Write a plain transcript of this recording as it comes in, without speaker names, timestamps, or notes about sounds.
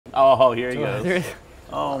Oh, here he goes.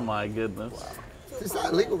 Oh my goodness. Wow. Is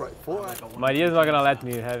that illegal, right? 4? Maria's not gonna let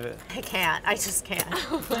me have it. I can't. I just can't.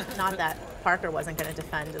 Not that Parker wasn't going to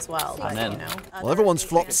defend as well, but, you know. Well, everyone's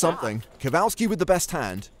flopped something. Kovalski with the best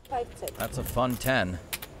hand. That's a fun 10.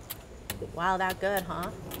 Wow, that good,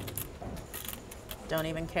 huh? Don't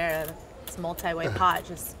even care. It's multi-way pot.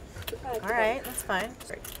 Just all right. That's fine.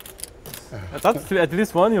 I thought at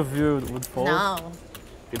least one of you would fold. No.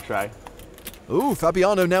 Good try. Ooh,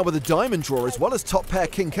 Fabiano now with a diamond draw as well as top pair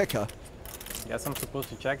king kicker. Guess I'm supposed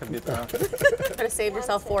to check a bit now. Could have saved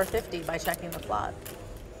yourself 450 by checking the flop.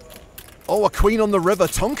 Oh, a queen on the river.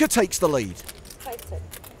 Tonkaaaa takes the lead.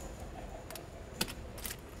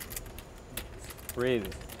 Really?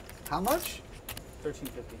 How much?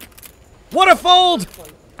 1350. What a fold!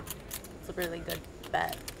 It's a really good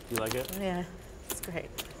bet. You like it? Yeah, it's great.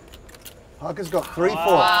 Parker's got 3-4.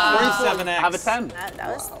 3-7x. Have a 10.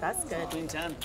 That's good. Queen 10.